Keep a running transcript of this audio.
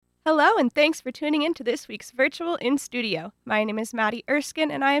Hello, and thanks for tuning in to this week's Virtual in Studio. My name is Maddie Erskine,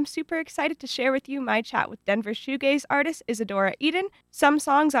 and I am super excited to share with you my chat with Denver shoegaze artist Isadora Eden, some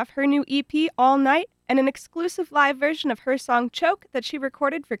songs off her new EP, All Night, and an exclusive live version of her song Choke that she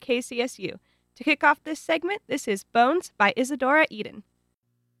recorded for KCSU. To kick off this segment, this is Bones by Isadora Eden.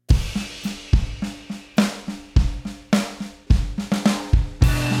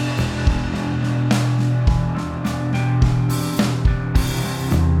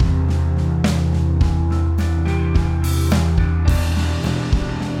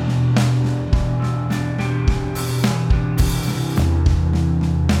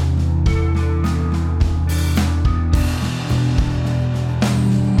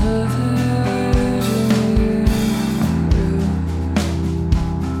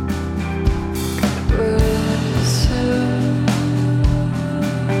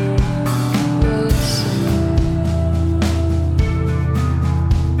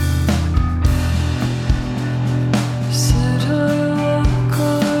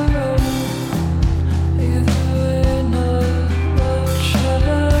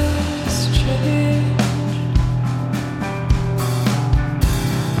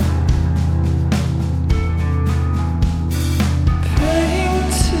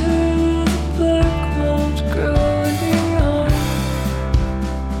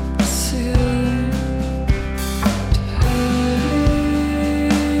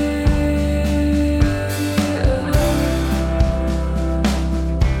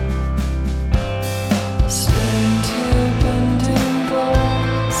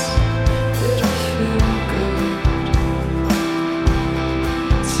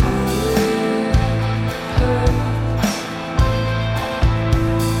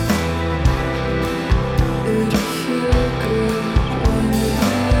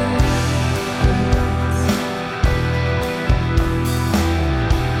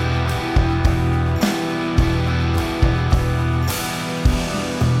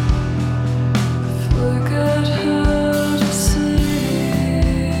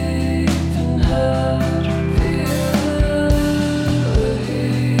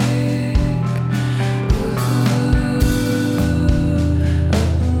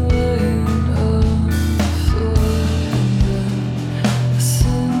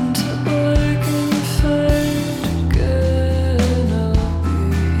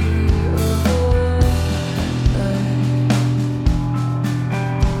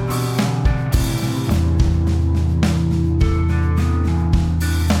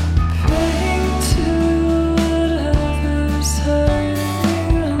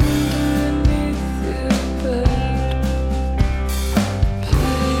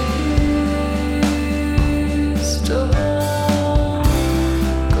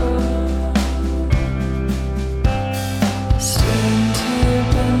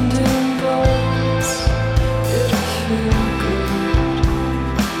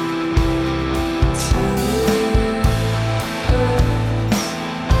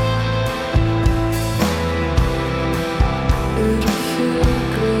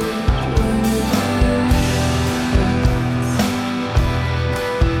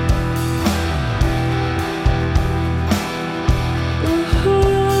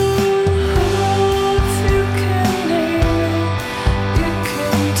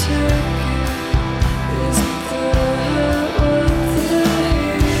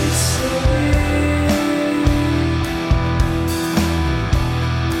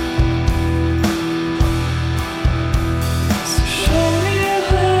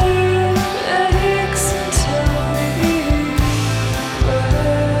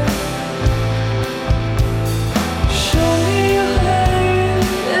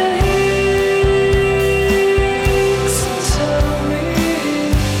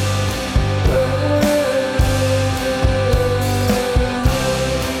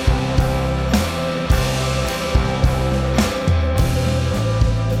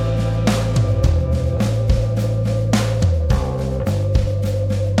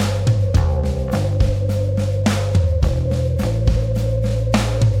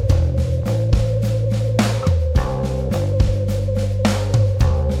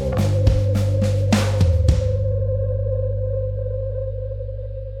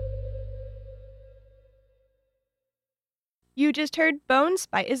 You just heard Bones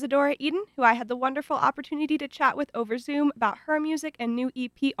by Isadora Eden, who I had the wonderful opportunity to chat with over Zoom about her music and new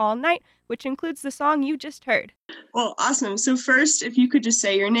EP All Night, which includes the song you just heard. Well, awesome. So first, if you could just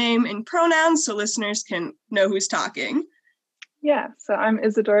say your name and pronouns so listeners can know who's talking. Yeah, so I'm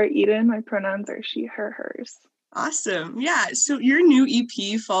Isadora Eden. My pronouns are she, her, hers. Awesome. Yeah. So your new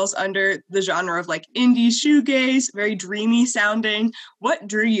EP falls under the genre of like indie shoegaze, very dreamy sounding. What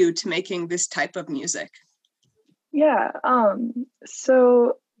drew you to making this type of music? Yeah,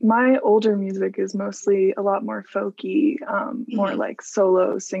 so my older music is mostly a lot more folky, more like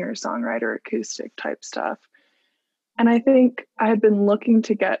solo singer-songwriter acoustic type stuff. And I think I had been looking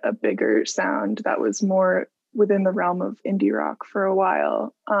to get a bigger sound that was more within the realm of indie rock for a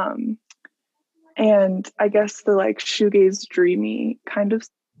while. And I guess the like shoegaze dreamy kind of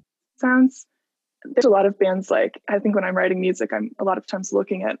sounds. There's a lot of bands, like I think when I'm writing music, I'm a lot of times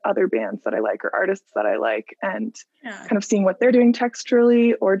looking at other bands that I like or artists that I like and kind of seeing what they're doing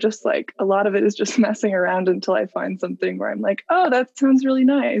texturally, or just like a lot of it is just messing around until I find something where I'm like, oh, that sounds really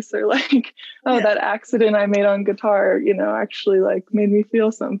nice, or like, oh, that accident I made on guitar, actually like made me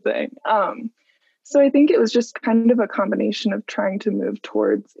feel something. So I think it was just kind of a combination of trying to move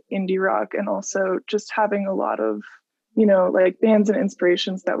towards indie rock and also just having a lot of like bands and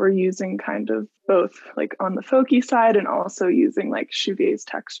inspirations that were using kind of both like on the folky side and also using like shoegaze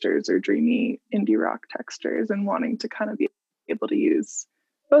textures or dreamy indie rock textures, and wanting to kind of be able to use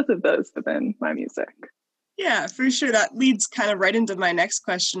both of those within my music. Yeah, for sure. That leads kind of right into my next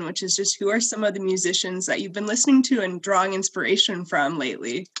question, which is just who are some of the musicians that you've been listening to and drawing inspiration from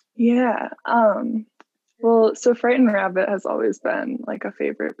lately? Yeah. Well, so Frightened Rabbit has always been like a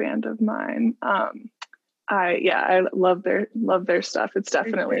favorite band of mine. I love their stuff. It's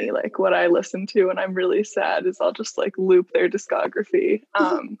definitely like what I listen to when I'm really sad is I'll just like loop their discography.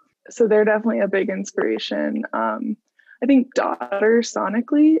 So they're definitely a big inspiration. I think Daughter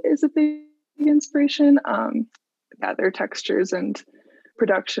sonically is a big inspiration. Their textures and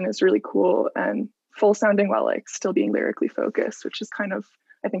production is really cool and full sounding while like still being lyrically focused, which is kind of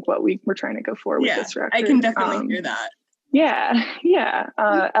I think what we were trying to go for with this record. I can definitely hear that. Yeah.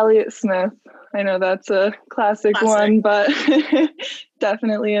 Elliott Smith. I know that's a classic one, but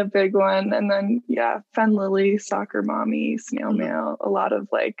definitely a big one. And then, Fen Lily, Soccer Mommy, Snail Mail, a lot of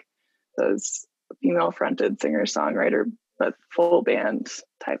like those female-fronted singer-songwriter, but full band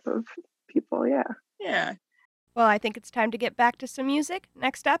type of people. Yeah. Well, I think it's time to get back to some music.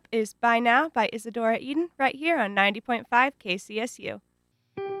 Next up is By Now by Isadora Eden, right here on 90.5 KCSU.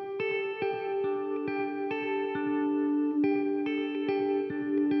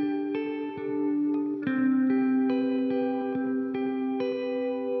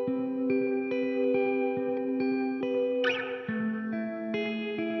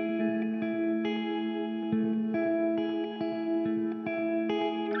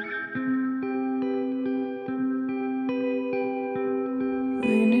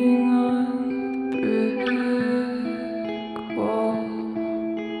 Leaning on brick wall,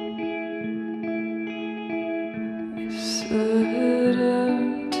 sit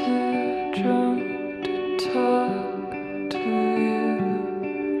empty, drunk to talk to you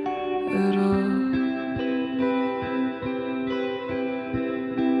at all.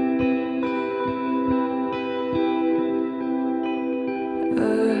 I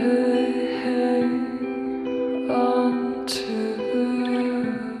hang on too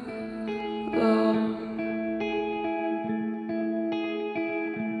long,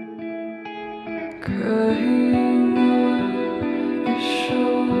 crying on your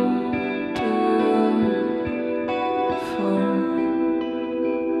shoulder on the phone.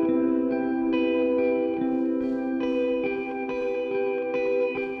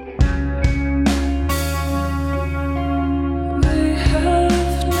 We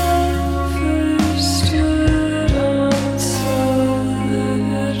have never stood on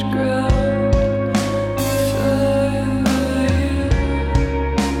solid ground. If I were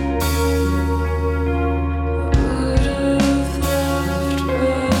you,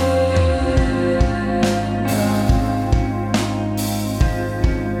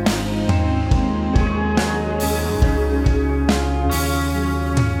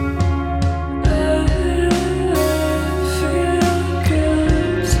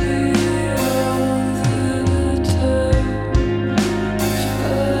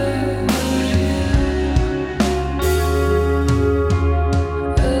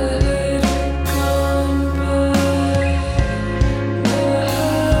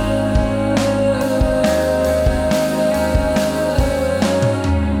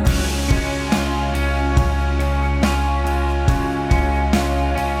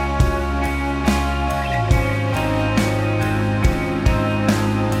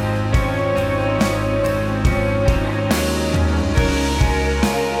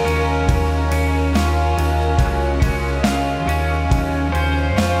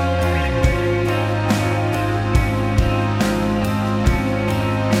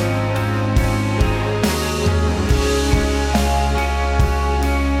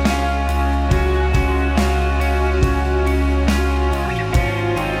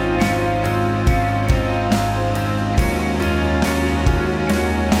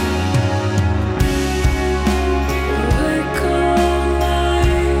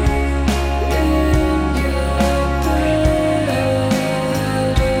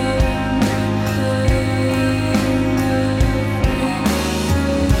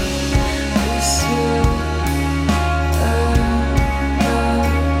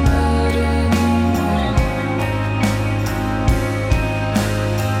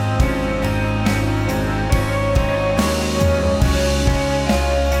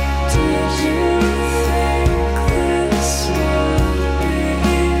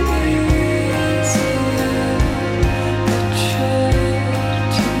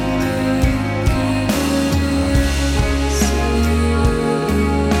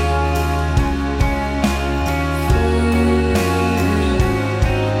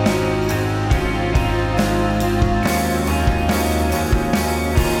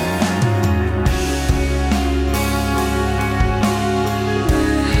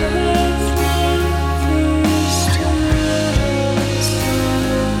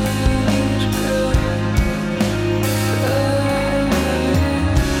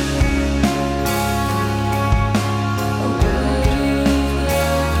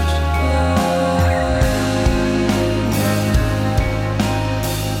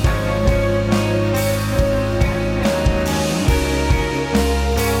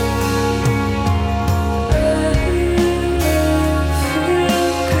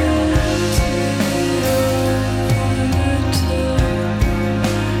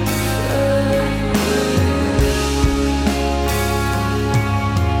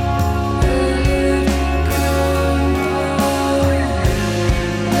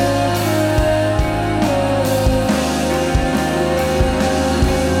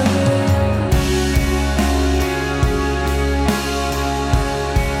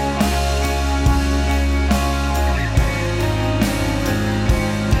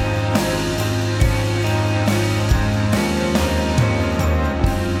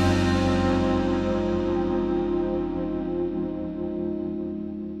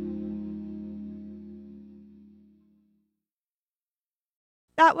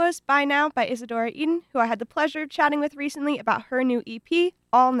 That was By Now by Isadora Eden, who I had the pleasure of chatting with recently about her new EP,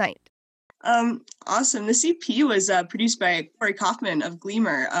 All Night. Awesome. This EP was produced by Corey Kaufman of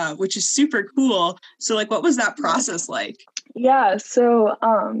Gleamer, which is super cool. So, like, what was that process like? Yeah, so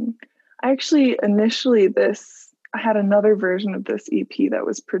I actually I had another version of this EP that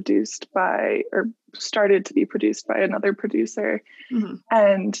was produced by, or started to be produced by another producer. Mm-hmm.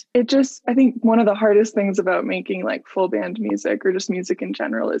 And I think one of the hardest things about making like full band music or just music in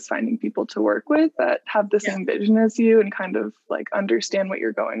general is finding people to work with that have the same vision as you and kind of like understand what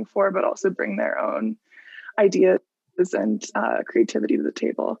you're going for, but also bring their own ideas and creativity to the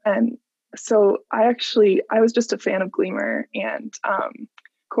table. And so I was just a fan of Gleamer, and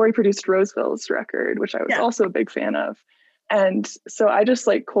Corey produced Roseville's record, which I was also a big fan of. And so I just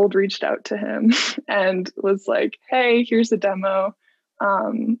like cold reached out to him and was like, hey, here's a demo.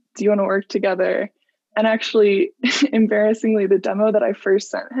 Do you want to work together? And actually, embarrassingly, the demo that I first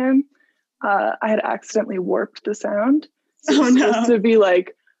sent him, I had accidentally warped the sound. So it was supposed to be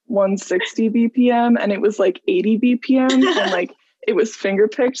like 160 BPM and it was like 80 BPM and like it was finger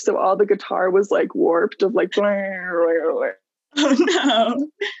picked. So all the guitar was like warped of like, oh no.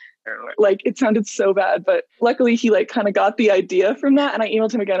 Like it sounded so bad, but luckily he like kind of got the idea from that. And I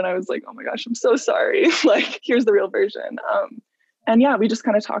emailed him again and I was like, oh my gosh, I'm so sorry. Like, here's the real version. And yeah, we just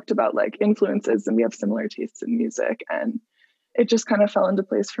kind of talked about like influences and we have similar tastes in music. And it just kind of fell into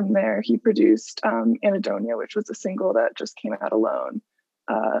place from there. He produced Anadonia, which was a single that just came out alone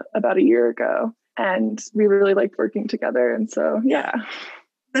about a year ago. And we really liked working together. And so, yeah.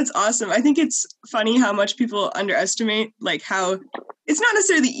 That's awesome. I think it's funny how much people underestimate like how it's not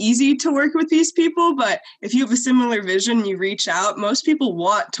necessarily easy to work with these people, but if you have a similar vision, you reach out, most people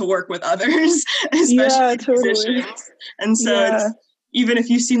want to work with others, especially musicians. And so it's, even if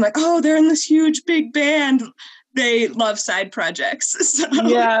you seem like, oh, they're in this huge big band, they love side projects. So.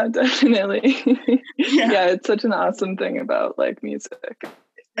 Yeah, definitely. Yeah, it's such an awesome thing about like music.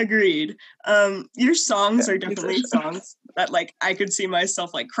 Agreed. Your songs are definitely songs that like I could see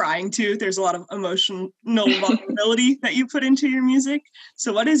myself like crying to. There's a lot of emotional vulnerability that you put into your music.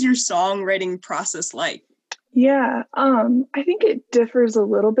 So what is your songwriting process like? Yeah, I think it differs a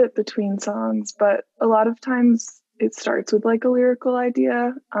little bit between songs, but a lot of times it starts with like a lyrical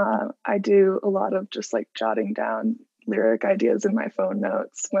idea. I do a lot of just like jotting down lyric ideas in my phone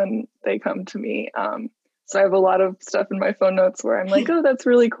notes when they come to me. So I have a lot of stuff in my phone notes where I'm like, oh, that's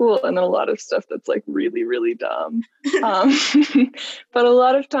really cool. And then a lot of stuff that's like really, really dumb. But a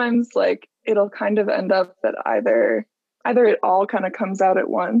lot of times like it'll kind of end up that either it all kind of comes out at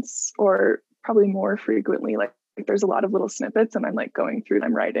once or probably more frequently, like there's a lot of little snippets and I'm like going through and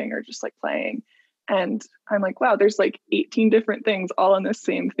I'm writing or just like playing. And I'm like, wow, there's like 18 different things all on the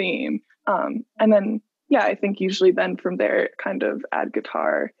same theme. And then, yeah, I think usually then from there, kind of add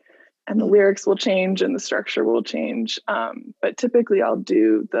guitar. And the lyrics will change and the structure will change. But typically I'll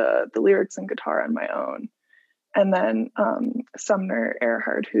do the lyrics and guitar on my own. And then Sumner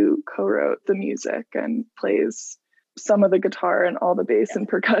Earhart, who co-wrote the music and plays some of the guitar and all the bass and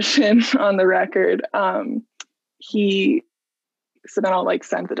percussion on the record, so then I'll like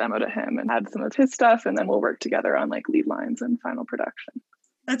send the demo to him and add some of his stuff. And then we'll work together on like lead lines and final production.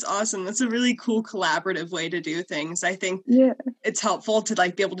 That's awesome. That's a really cool collaborative way to do things. I think it's helpful to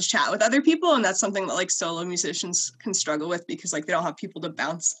like be able to chat with other people. And that's something that like solo musicians can struggle with because like they don't have people to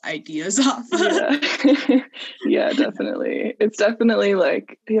bounce ideas off. Yeah, definitely. It's definitely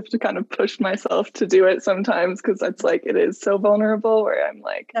like I have to kind of push myself to do it sometimes because it's like it is so vulnerable where I'm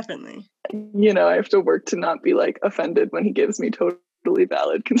like, definitely, you know, I have to work to not be like offended when he gives me totally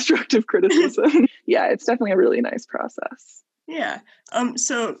valid constructive criticism. Yeah, it's definitely a really nice process. Yeah.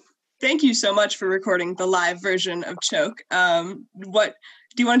 So thank you so much for recording the live version of Choke. What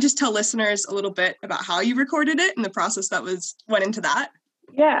do you want to just tell listeners a little bit about how you recorded it and the process that went into that?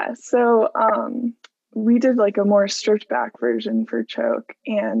 Yeah. So we did like a more stripped back version for Choke.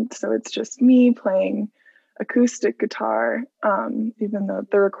 And so it's just me playing acoustic guitar, even though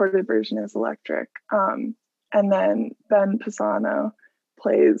the recorded version is electric. And then Ben Pisano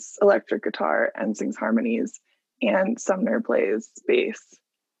plays electric guitar and sings harmonies. And Sumner plays bass.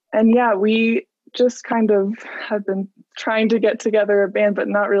 And yeah, we just kind of have been trying to get together a band, but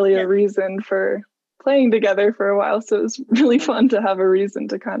not really a reason for playing together for a while. So it was really fun to have a reason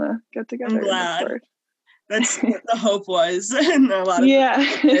to kind of get together. I'm glad. That's what the hope was. And a lot of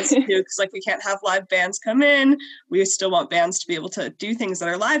this too, because like we can't have live bands come in. We still want bands to be able to do things that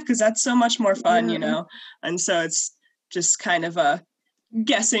are live because that's so much more fun, you know? And so it's just kind of a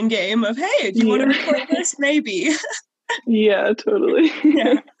guessing game of, hey, do you want to record this? Maybe. Yeah, totally.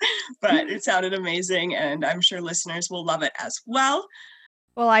 But it sounded amazing and I'm sure listeners will love it as well.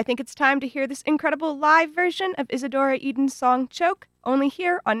 Well, I think it's time to hear this incredible live version of Isadora Eden's song Choke, only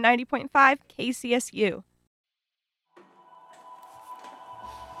here on 90.5 KCSU.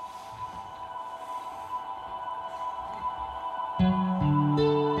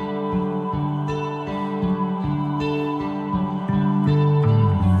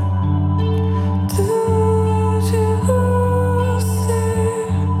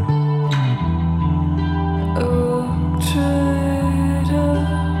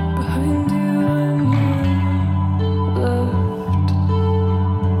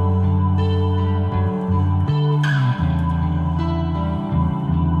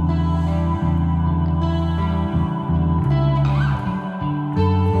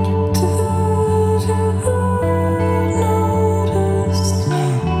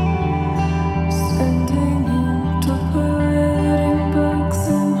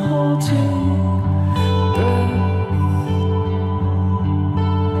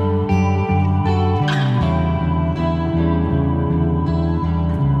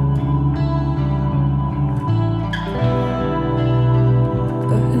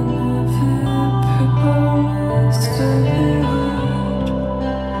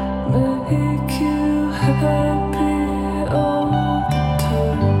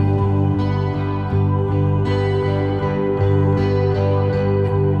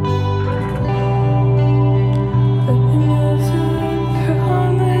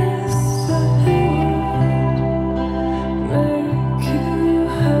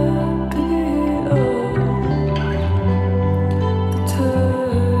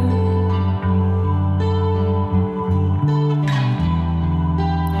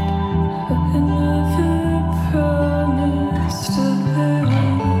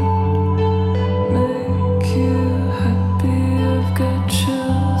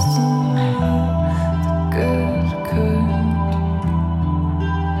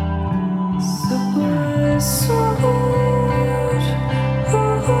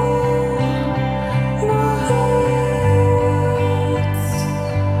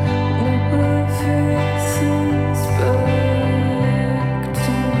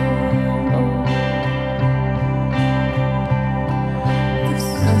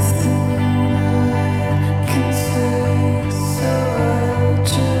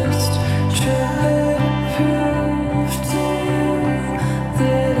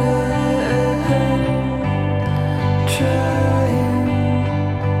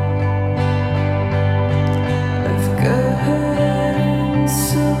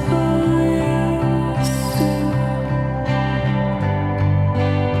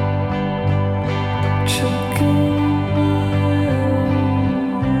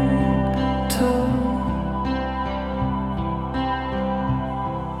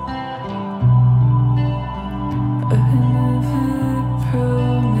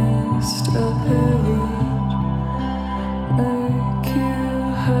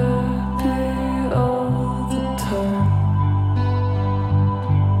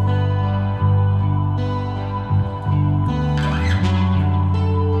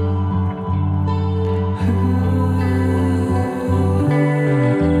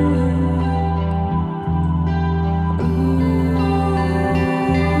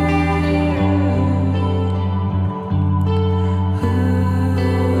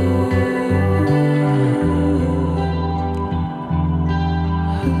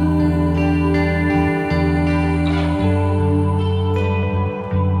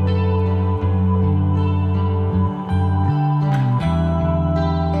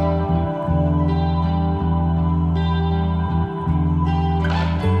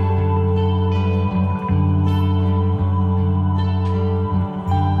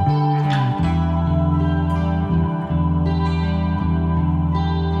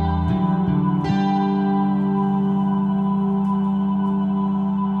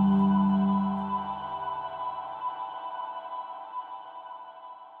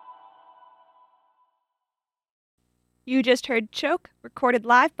 You just heard Choke, recorded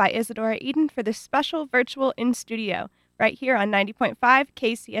live by Isadora Eden for this special virtual in studio, right here on 90.5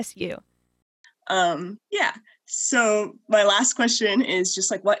 KCSU. Yeah. So my last question is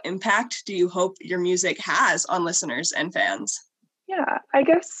just like, what impact do you hope your music has on listeners and fans? Yeah, I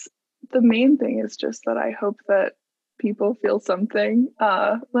guess the main thing is just that I hope that people feel something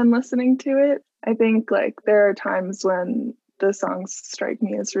when listening to it. I think like there are times when the songs strike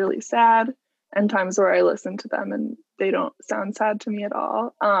me as really sad, and times where I listen to them and they don't sound sad to me at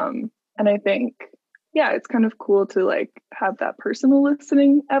all. And I think, yeah, it's kind of cool to like have that personal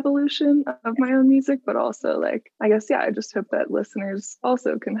listening evolution of my own music, but also like, I guess, yeah, I just hope that listeners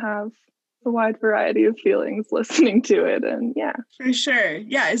also can have a wide variety of feelings listening to it. And yeah, For sure.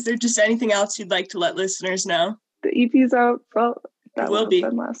 Yeah. Is there just anything else you'd like to let listeners know? the EP's out. Well, that will was be.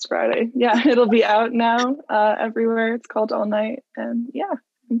 done last Friday. Yeah, it'll be out now everywhere. It's called All Night. And yeah,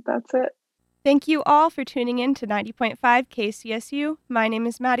 I think that's it. Thank you all for tuning in to 90.5 KCSU. My name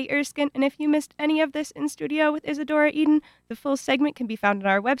is Maddie Erskine, and if you missed any of this in studio with Isadora Eden, the full segment can be found on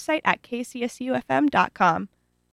our website at kcsufm.com.